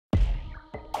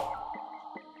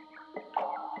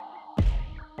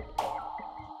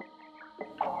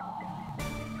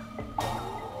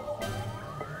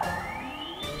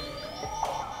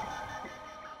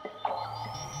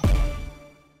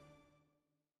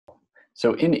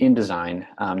So in InDesign,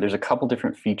 there's a couple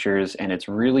different features, and it's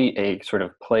really a sort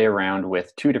of play around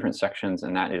with two different sections,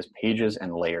 and that is pages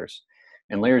and layers.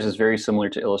 And layers is very similar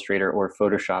to Illustrator or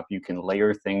Photoshop. You can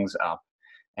layer things up,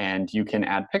 and you can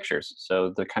add pictures.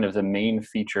 So the main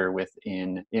feature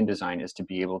within InDesign is to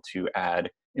be able to add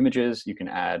images. You can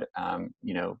add,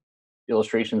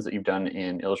 illustrations that you've done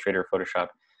in Illustrator or Photoshop,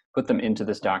 put them into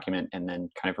this document, and then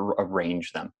kind of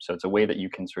arrange them. So it's a way that you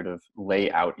can sort of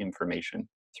lay out information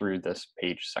through this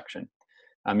page section.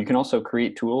 You can also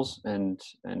create tools and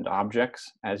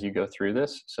objects as you go through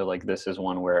this. So like this is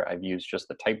one where I've used just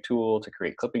the type tool to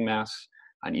create clipping masks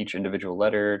on each individual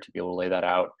letter to be able to lay that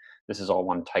out. This is all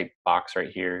one type box right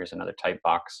here. Here's another type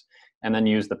box. And then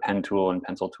use the pen tool and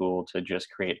pencil tool to just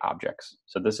create objects.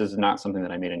 So this is not something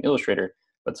that I made in Illustrator,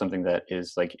 but something that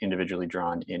is like individually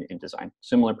drawn in InDesign.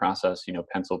 Similar process,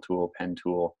 pencil tool, pen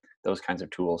tool, those kinds of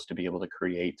tools to be able to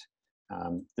create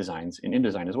designs in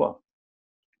InDesign as well.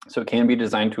 So it can be a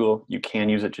design tool. You can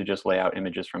use it to just lay out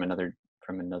images from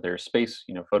another space,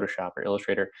 Photoshop or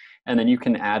Illustrator, and then you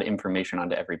can add information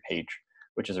onto every page,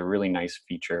 which is a really nice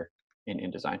feature in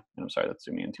InDesign. And I'm sorry, that's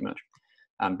zooming in too much.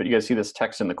 But you guys see this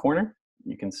text in the corner?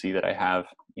 You can see that I have,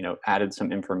 added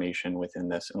some information within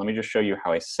this. And let me just show you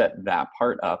how I set that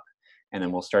part up, and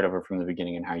then we'll start over from the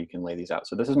beginning and how you can lay these out.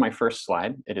 So this is my first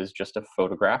slide. It is just a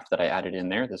photograph that I added in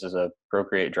there. This is a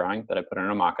Procreate drawing that I put in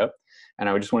a mock-up. And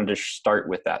I just wanted to start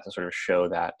with that to sort of show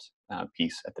that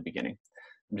piece at the beginning.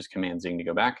 I'm just Command-Z to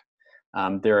go back.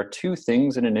 There are two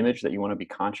things in an image that you want to be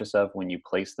conscious of when you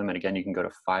place them. And again, you can go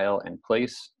to File and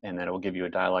Place, and then it will give you a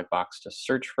dialog box to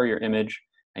search for your image,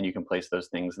 and you can place those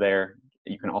things there.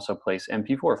 You can also place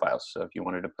MP4 files. So if you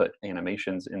wanted to put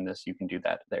animations in this, you can do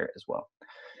that there as well.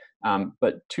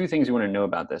 But two things you want to know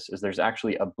about this is there's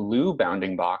actually a blue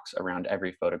bounding box around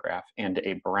every photograph and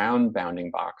a brown bounding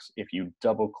box if you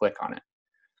double click on it.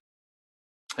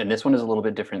 And this one is a little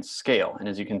bit different scale. And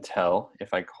as you can tell,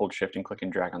 if I hold Shift and click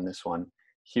and drag on this one,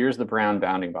 here's the brown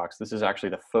bounding box. This is actually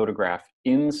the photograph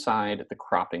inside the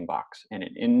cropping box. And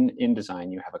in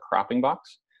InDesign, you have a cropping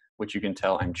box, which you can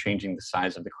tell I'm changing the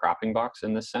size of the cropping box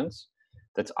in this sense.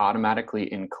 That's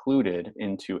automatically included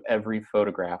into every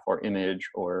photograph or image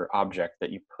or object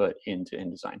that you put into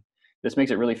InDesign. This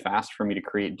makes it really fast for me to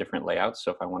create different layouts.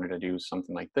 So if I wanted to do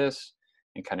something like this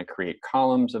and kind of create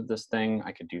columns of this thing,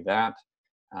 I could do that.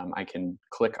 I can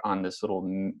click on this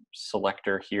little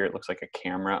selector here. It looks like a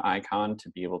camera icon to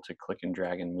be able to click and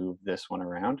drag and move this one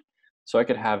around. So I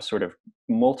could have sort of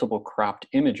multiple cropped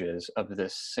images of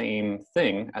this same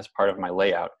thing as part of my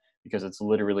layout because it's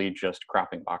literally just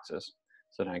cropping boxes.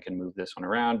 So then I can move this one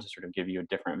around to sort of give you a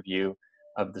different view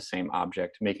of the same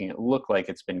object, making it look like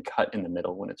it's been cut in the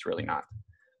middle when it's really not.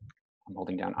 I'm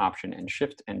holding down Option and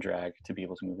Shift and drag to be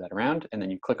able to move that around. And then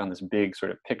you click on this big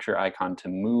sort of picture icon to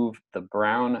move the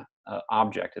brown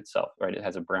object itself, right? It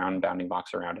has a brown bounding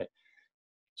box around it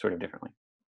sort of differently.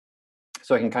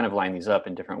 So I can kind of line these up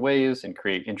in different ways and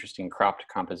create interesting cropped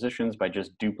compositions by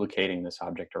just duplicating this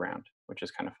object around, which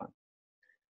is kind of fun.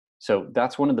 So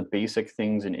that's one of the basic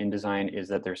things in InDesign is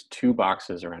that there's two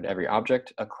boxes around every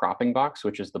object, a cropping box,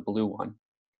 which is the blue one,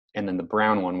 and then the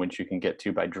brown one, which you can get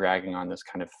to by dragging on this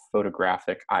kind of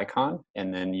photographic icon.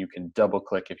 And then you can double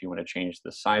click if you want to change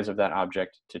the size of that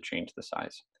object to change the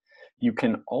size. You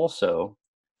can also,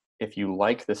 if you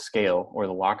like the scale or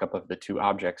the lockup of the two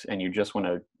objects and you just want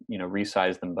to,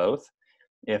 resize them both,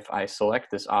 if I select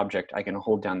this object, I can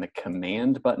hold down the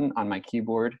Command button on my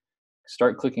keyboard,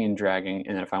 start clicking and dragging,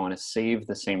 and then if I want to save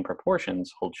the same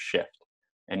proportions, hold Shift.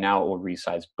 And now it will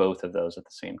resize both of those at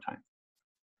the same time.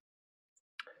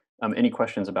 Any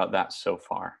questions about that so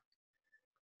far?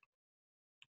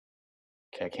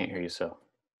 Okay, I can't hear you, so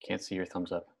can't see your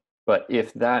thumbs up. But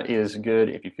if that is good,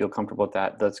 if you feel comfortable with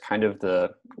that, that's kind of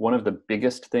one of the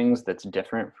biggest things that's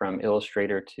different from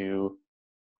Illustrator to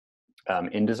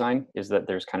InDesign is that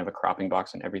there's kind of a cropping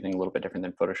box and everything a little bit different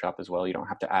than Photoshop as well. You don't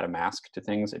have to add a mask to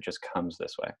things. It just comes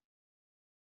this way,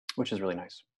 which is really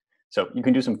nice. So you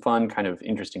can do some fun kind of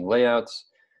interesting layouts,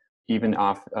 even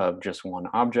off of just one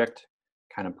object,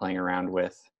 kind of playing around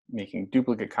with making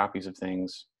duplicate copies of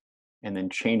things and then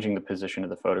changing the position of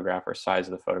the photograph or size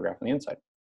of the photograph on the inside.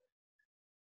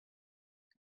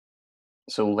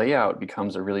 So layout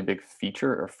becomes a really big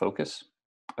feature or focus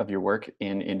of your work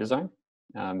in InDesign,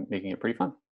 making it pretty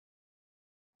fun.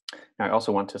 Now I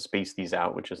also want to space these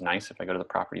out, which is nice. If I go to the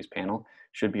Properties panel,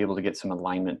 should be able to get some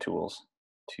alignment tools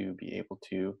to be able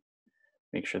to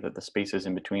make sure that the spaces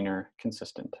in between are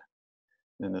consistent.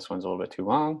 And then this one's a little bit too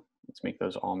long. Let's make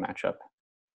those all match up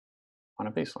on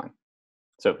a baseline.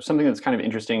 So something that's kind of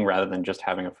interesting rather than just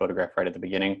having a photograph right at the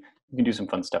beginning, you can do some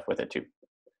fun stuff with it too.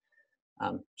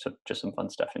 So just some fun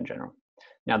stuff in general.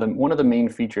 Now, one of the main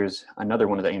features, another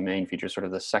one of the main features, sort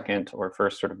of the second or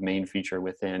first sort of main feature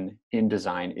within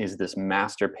InDesign is this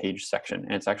master page section.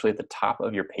 And it's actually at the top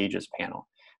of your pages panel.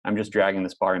 I'm just dragging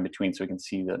this bar in between so we can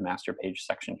see the master page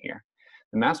section here.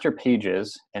 The master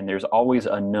pages, and there's always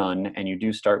a none, and you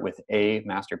do start with a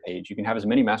master page. You can have as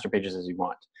many master pages as you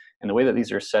want. And the way that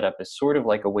these are set up is sort of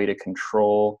like a way to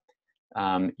control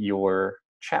your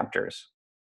chapters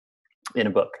in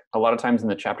a book. A lot of times in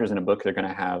the chapters in a book, they're going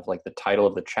to have like the title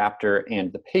of the chapter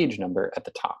and the page number at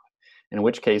the top. In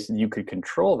which case you could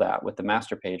control that with the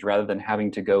master page rather than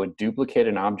having to go and duplicate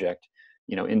an object.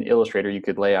 You know, in Illustrator, you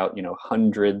could lay out, you know,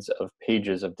 hundreds of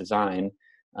pages of design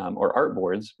or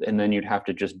artboards, and then you'd have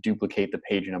to just duplicate the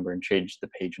page number and change the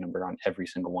page number on every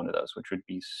single one of those, which would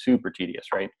be super tedious,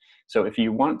 right? So if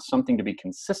you want something to be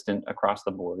consistent across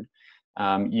the board,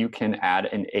 you can add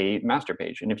an A master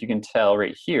page. And if you can tell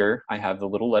right here, I have the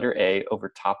little letter A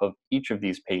over top of each of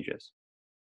these pages.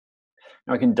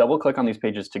 Now I can double click on these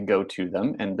pages to go to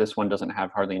them, and this one doesn't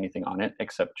have hardly anything on it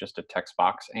except just a text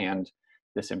box and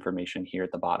this information here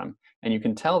at the bottom. And you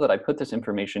can tell that I put this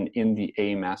information in the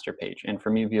A master page. And for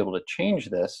me to be able to change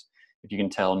this, if you can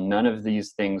tell, none of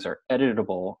these things are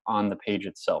editable on the page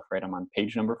itself, right? I'm on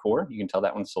page number 4. You can tell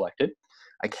that one's selected.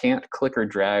 I can't click or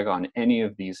drag on any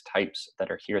of these types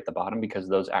that are here at the bottom because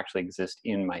those actually exist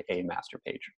in my A master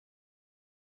page.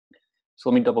 So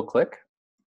let me double click.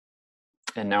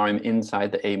 And now I'm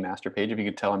inside the A master page. If you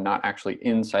can tell, I'm not actually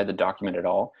inside the document at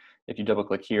all. If you double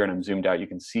click here and I'm zoomed out, you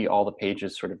can see all the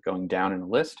pages sort of going down in a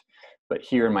list. But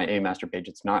here in my A master page,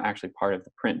 it's not actually part of the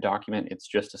print document. It's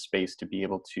just a space to be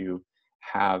able to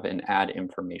have and add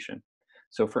information.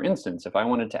 So for instance, if I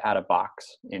wanted to add a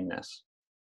box in this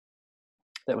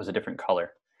that was a different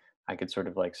color, I could sort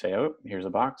of like say, oh, here's a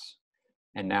box.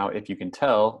 And now if you can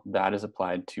tell, that is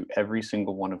applied to every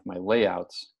single one of my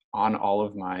layouts on all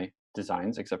of my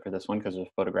designs, except for this one because there's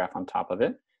a photograph on top of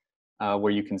it,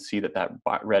 where you can see that that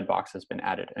red box has been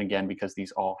added. And again, because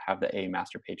these all have the A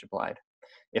master page applied.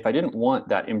 If I didn't want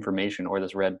that information or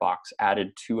this red box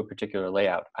added to a particular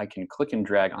layout, I can click and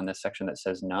drag on this section that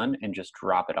says none and just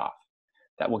drop it off.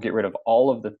 That will get rid of all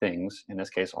of the things, in this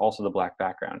case also the black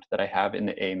background, that I have in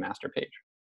the A master page.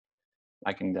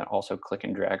 I can then also click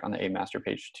and drag on the A master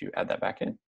page to add that back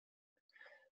in.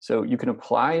 So you can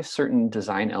apply certain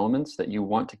design elements that you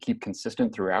want to keep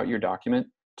consistent throughout your document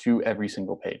to every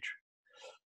single page.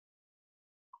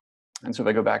 And so if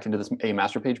I go back into this A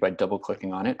master page by double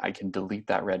clicking on it, I can delete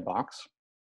that red box.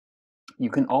 You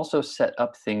can also set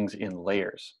up things in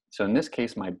layers. So in this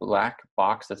case, my black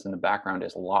box that's in the background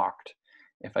is locked.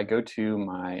 If I go to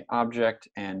my object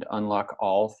and unlock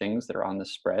all things that are on the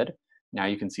spread, now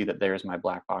you can see that there's my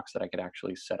black box that I could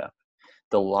actually set up.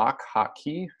 The lock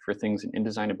hotkey for things in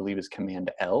InDesign, I believe, is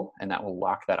Command L, and that will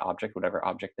lock that object, whatever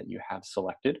object that you have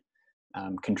selected.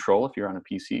 Control, if you're on a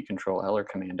PC, Control L or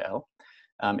Command L.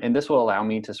 And this will allow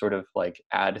me to sort of like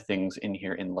add things in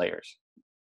here in layers.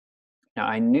 Now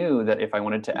I knew that if I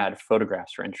wanted to add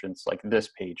photographs, for instance, like this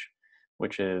page,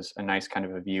 which is a nice kind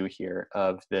of a view here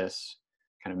of this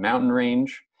kind of mountain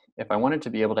range, if I wanted to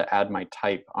be able to add my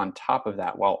type on top of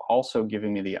that while also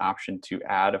giving me the option to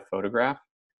add a photograph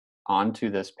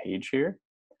onto this page here,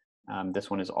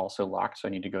 this one is also locked, so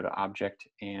I need to go to Object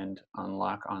and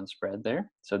unlock on spread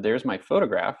there. So there's my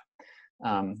photograph.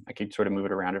 I could sort of move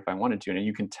it around if I wanted to, and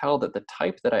you can tell that the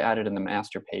type that I added in the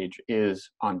master page is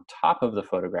on top of the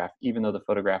photograph, even though the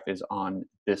photograph is on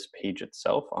this page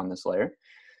itself, on this layer,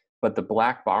 but the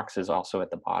black box is also at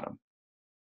the bottom.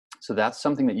 So that's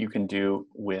something that you can do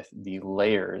with the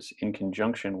layers in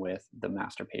conjunction with the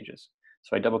master pages.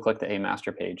 So I double click the A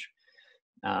master page.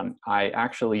 I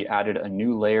actually added a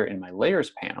new layer in my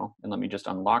layers panel, and let me just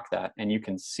unlock that, and you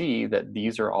can see that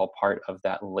these are all part of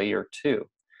that layer 2.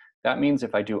 That means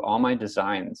if I do all my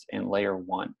designs in layer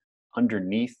 1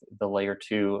 underneath the layer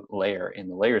 2 layer in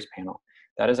the layers panel,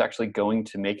 that is actually going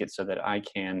to make it so that I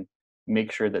can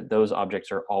make sure that those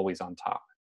objects are always on top.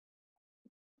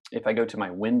 If I go to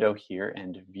my window here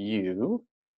and view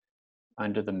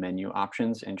under the menu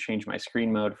options and change my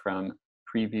screen mode from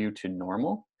preview to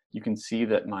normal, you can see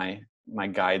that my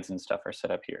guides and stuff are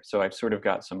set up here. So I've sort of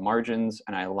got some margins,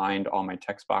 and I aligned all my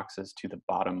text boxes to the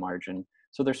bottom margin.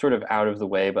 So they're sort of out of the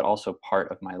way, but also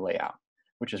part of my layout,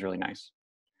 which is really nice.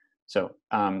 So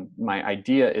my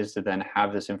idea is to then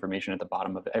have this information at the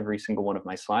bottom of every single one of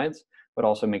my slides, but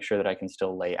also make sure that I can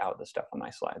still lay out the stuff on my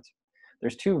slides.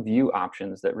 There's 2 view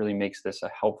options that really makes this a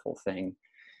helpful thing,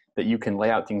 that you can lay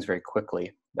out things very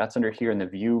quickly. That's under here in the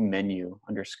view menu.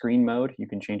 Under screen mode, you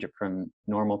can change it from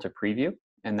normal to preview,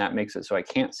 and that makes it so I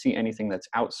can't see anything that's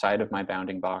outside of my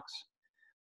bounding box.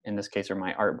 in this case, or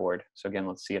my artboard. So again,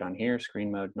 let's see it on here,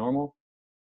 screen mode, normal.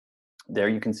 There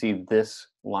you can see this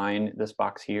line, this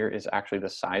box here is actually the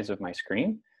size of my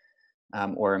screen,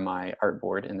 or my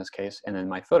artboard in this case, and then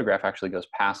my photograph actually goes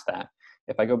past that.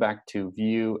 If I go back to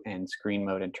view and screen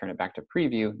mode and turn it back to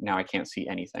preview, now I can't see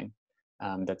anything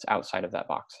that's outside of that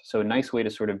box. So a nice way to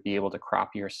sort of be able to crop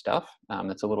your stuff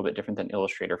that's a little bit different than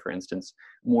Illustrator, for instance,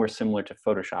 more similar to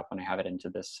Photoshop when I have it into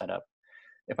this setup.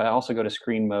 If I also go to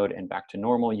screen mode and back to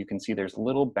normal, you can see there's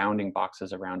little bounding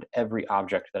boxes around every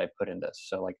object that I put in this.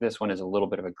 So like this one is a little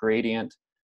bit of a gradient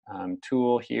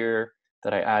tool here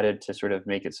that I added to sort of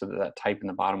make it so that that type in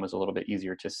the bottom was a little bit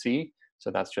easier to see. So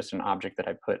that's just an object that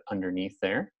I put underneath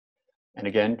there. And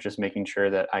again, just making sure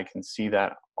that I can see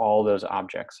that all those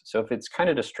objects. So if it's kind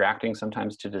of distracting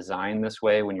sometimes to design this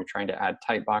way when you're trying to add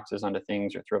type boxes onto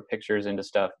things or throw pictures into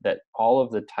stuff, that all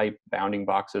of the type bounding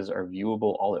boxes are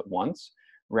viewable all at once,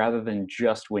 rather than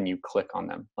just when you click on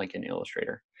them, like in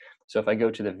Illustrator. So if I go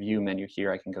to the view menu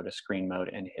here, I can go to screen mode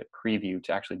and hit preview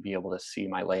to actually be able to see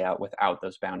my layout without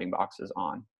those bounding boxes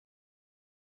on.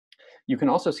 You can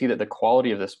also see that the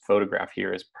quality of this photograph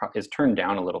here is turned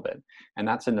down a little bit, and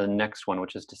that's in the next one,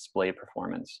 which is display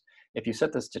performance. If you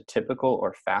set this to typical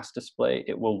or fast display,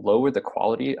 it will lower the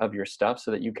quality of your stuff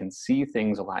so that you can see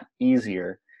things a lot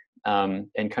easier and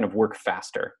kind of work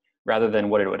faster, rather than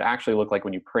what it would actually look like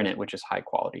when you print it, which is high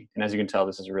quality. And as you can tell,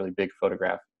 this is a really big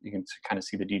photograph. You can kind of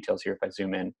see the details here if I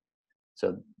zoom in.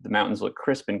 So the mountains look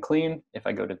crisp and clean. If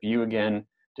I go to view again,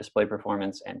 display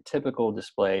performance and typical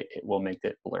display, it will make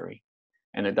it blurry.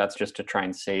 And that's just to try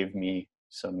and save me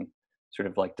some sort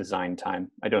of like design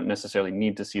time. I don't necessarily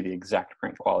need to see the exact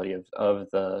print quality of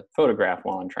the photograph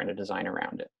while I'm trying to design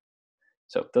around it.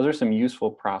 So those are some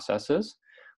useful processes.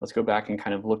 Let's go back and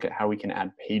kind of look at how we can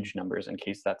add page numbers in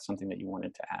case that's something that you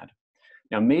wanted to add.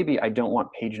 Now, maybe I don't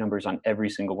want page numbers on every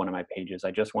single one of my pages.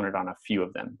 I just want it on a few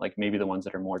of them, like maybe the ones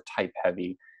that are more type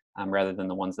heavy rather than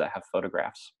the ones that have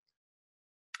photographs.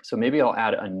 So maybe I'll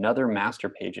add another master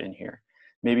page in here.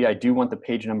 Maybe I do want the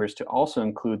page numbers to also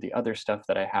include the other stuff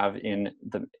that I have in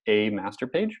the A master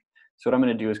page. So what I'm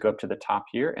going to do is go up to the top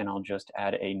here and I'll just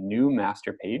add a new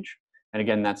master page. And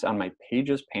again, that's on my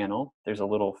pages panel. There's a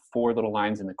little 4 little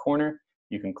lines in the corner.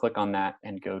 You can click on that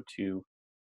and go to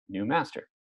new master.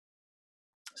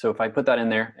 So if I put that in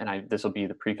there, and this will be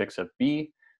the prefix of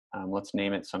B, let's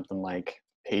name it something like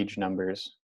page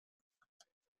numbers.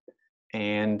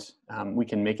 And we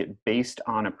can make it based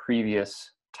on a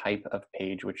previous type of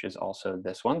page, which is also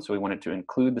this one. So we want it to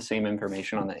include the same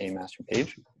information on the A master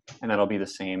page, and that'll be the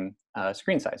same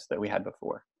screen size that we had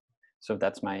before. So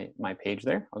that's my page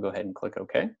there. I'll go ahead and click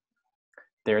OK.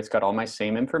 There it's got all my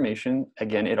same information.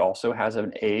 Again, it also has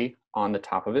an A on the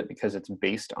top of it because it's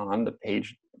based on the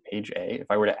page A. If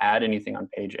I were to add anything on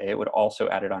page A, it would also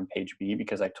add it on page B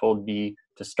because I told B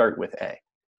to start with A.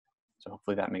 So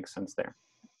hopefully that makes sense there.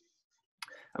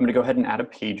 I'm going to go ahead and add a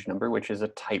page number, which is a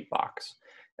type box.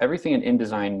 Everything in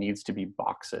InDesign needs to be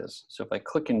boxes. So if I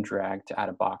click and drag to add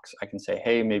a box, I can say,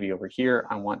 hey, maybe over here,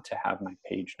 I want to have my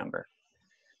page number.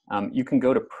 You can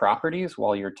go to properties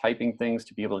while you're typing things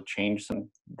to be able to change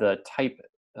the type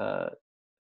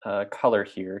color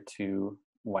here to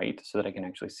white so that I can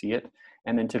actually see it.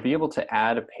 And then to be able to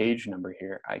add a page number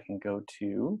here, I can go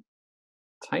to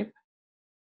type.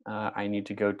 I need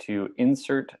to go to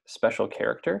insert special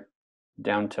character,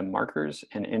 down to markers,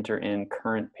 and enter in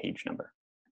current page number.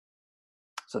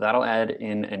 So that'll add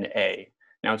in an A.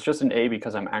 Now it's just an A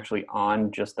because I'm actually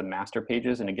on just the master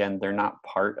pages, and again, they're not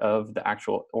part of the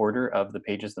actual order of the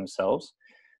pages themselves.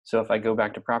 So if I go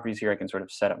back to properties here, I can sort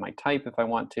of set up my type if I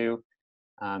want to,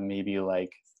 maybe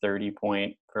like 30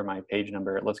 point for my page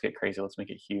number. Let's get crazy, let's make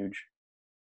it huge.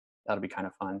 That'll be kind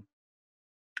of fun.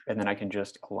 And then I can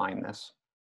just align this.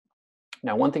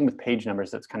 Now, one thing with page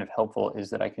numbers that's kind of helpful is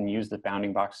that I can use the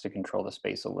bounding box to control the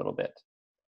space a little bit.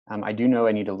 I do know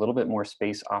I need a little bit more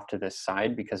space off to this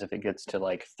side because if it gets to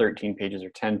like 13 pages or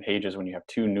 10 pages when you have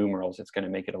 2 numerals, it's going to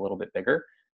make it a little bit bigger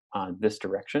this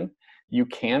direction. You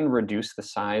can reduce the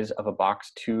size of a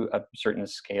box to a certain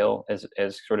scale as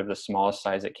sort of the smallest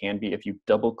size it can be if you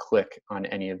double click on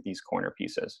any of these corner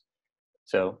pieces.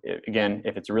 So again,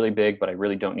 if it's really big, but I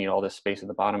really don't need all this space at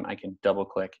the bottom, I can double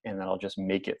click and then I'll just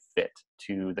make it fit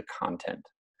to the content.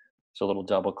 So a little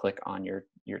double click on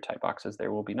your type boxes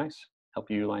there will be nice. Help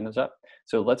you line those up.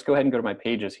 So let's go ahead and go to my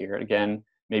pages here. Again,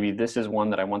 maybe this is one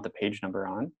that I want the page number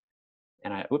on.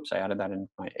 And I added that in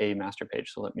my A master page.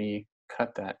 So let me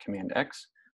cut that, Command X.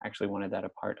 I actually wanted that a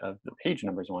part of the page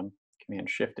numbers one, Command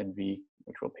Shift and V,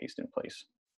 which will paste in place.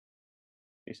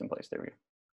 Paste in place, there we go.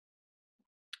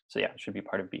 So yeah, it should be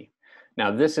part of B.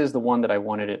 Now this is the one that I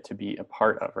wanted it to be a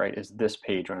part of, right? Is this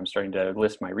page when I'm starting to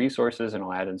list my resources, and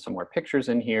I'll add in some more pictures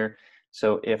in here.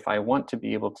 So if I want to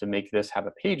be able to make this have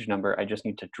a page number, I just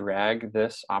need to drag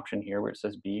this option here where it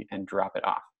says B and drop it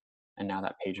off. And now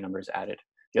that page number is added.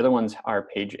 The other ones are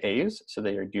page A's, so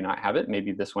they do not have it.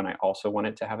 Maybe this one I also want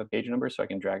it to have a page number, so I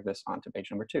can drag this onto page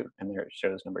number 2. And there it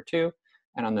shows number 2.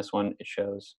 And on this one, it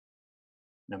shows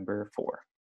number 4.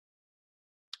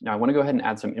 Now I want to go ahead and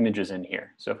add some images in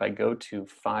here. So if I go to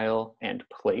File and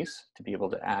Place to be able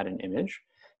to add an image,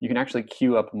 you can actually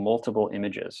queue up multiple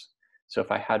images. So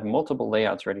if I had multiple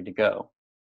layouts ready to go,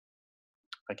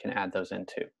 I can add those in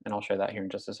too. And I'll show that here in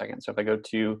just a second. So if I go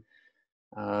to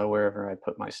wherever I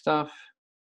put my stuff,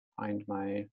 find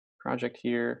my project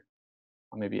here,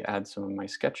 I'll maybe add some of my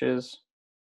sketches,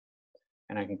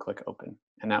 and I can click Open.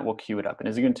 And that will queue it up. And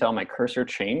as you can tell, my cursor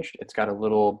changed. It's got a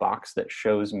little box that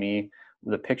shows me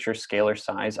the picture scale or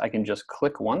size. I can just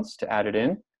click once to add it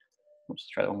in. Let's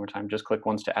try that one more time. Just click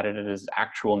once to add it as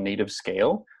actual native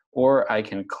scale, or I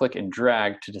can click and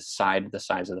drag to decide the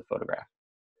size of the photograph.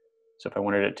 So if I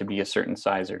wanted it to be a certain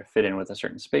size or to fit in with a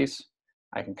certain space,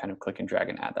 I can kind of click and drag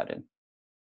and add that in.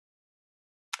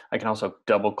 I can also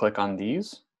double click on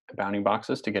these bounding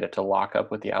boxes to get it to lock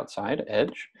up with the outside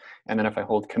edge. And then if I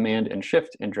hold Command and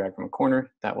Shift and drag from a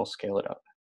corner, that will scale it up,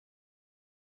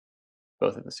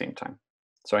 both at the same time.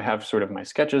 So I have sort of my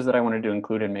sketches that I wanted to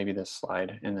include in maybe this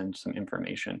slide, and then some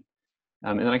information.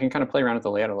 And then I can kind of play around with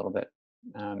the layout a little bit.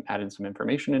 Add in some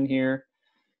information in here.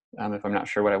 If I'm not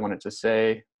sure what I want it to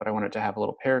say, but I want it to have a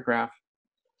little paragraph,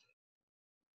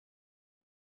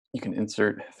 you can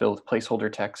insert fill with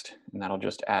placeholder text, and that'll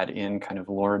just add in kind of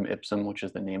lorem ipsum, which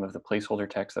is the name of the placeholder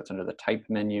text that's under the type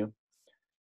menu.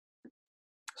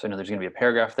 So I know there's going to be a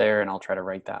paragraph there, and I'll try to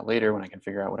write that later when I can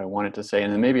figure out what I want it to say.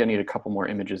 And then maybe I need a couple more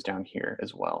images down here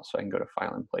as well. So I can go to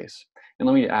File and Place. And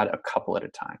let me add a couple at a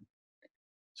time.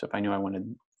 So if I knew I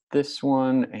wanted this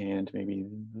one and maybe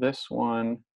this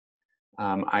one,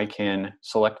 I can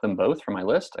select them both from my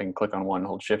list. I can click on one,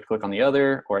 hold Shift, click on the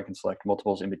other, or I can select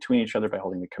multiples in between each other by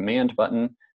holding the Command button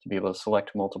to be able to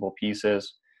select multiple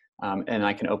pieces. And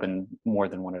I can open more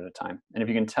than one at a time. And if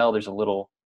you can tell, there's a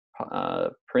little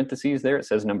parentheses there. It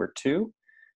says number 2,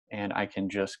 and I can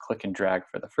just click and drag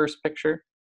for the first picture.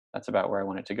 That's about where I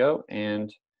want it to go,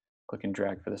 and click and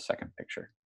drag for the second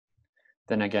picture.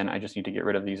 Then again, I just need to get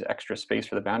rid of these extra space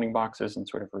for the bounding boxes and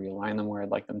sort of realign them where I'd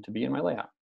like them to be in my layout.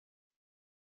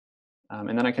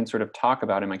 And then I can sort of talk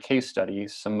about in my case study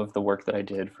some of the work that I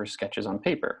did for sketches on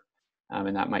paper.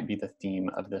 And that might be the theme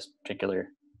of this particular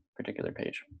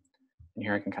page. And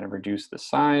here I can kind of reduce the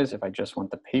size. If I just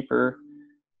want the paper,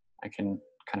 I can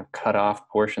kind of cut off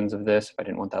portions of this if I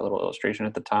didn't want that little illustration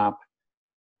at the top,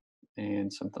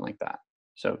 and something like that.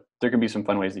 So there can be some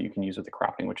fun ways that you can use with the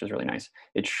cropping, which is really nice.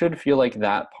 It should feel like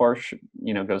that part,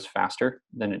 goes faster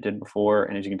than it did before.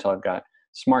 And as you can tell, I've got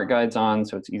smart guides on,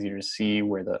 so it's easier to see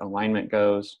where the alignment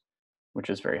goes, which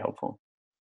is very helpful.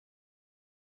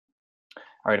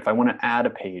 All right, if I want to add a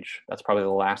page, that's probably the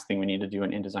last thing we need to do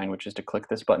in InDesign, which is to click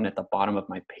this button at the bottom of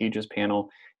my Pages panel,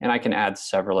 and I can add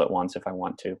several at once if I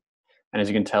want to. And as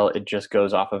you can tell, it just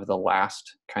goes off of the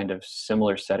last kind of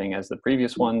similar setting as the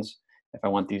previous ones. If I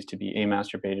want these to be A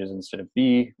master pages instead of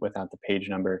B without the page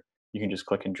number, you can just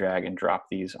click and drag and drop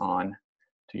these on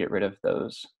to get rid of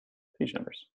those page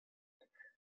numbers.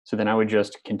 So then I would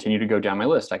just continue to go down my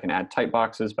list. I can add type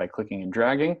boxes by clicking and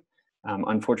dragging.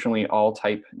 Unfortunately, all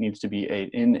type needs to be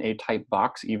in a type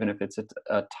box, even if it's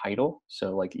a title.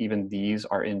 So like even these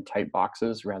are in type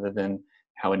boxes rather than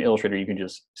how in Illustrator you can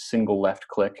just single left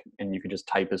click and you can just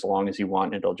type as long as you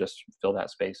want and it'll just fill that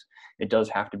space. It does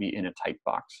have to be in a type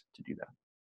box to do that.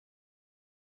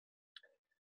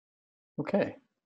 Okay,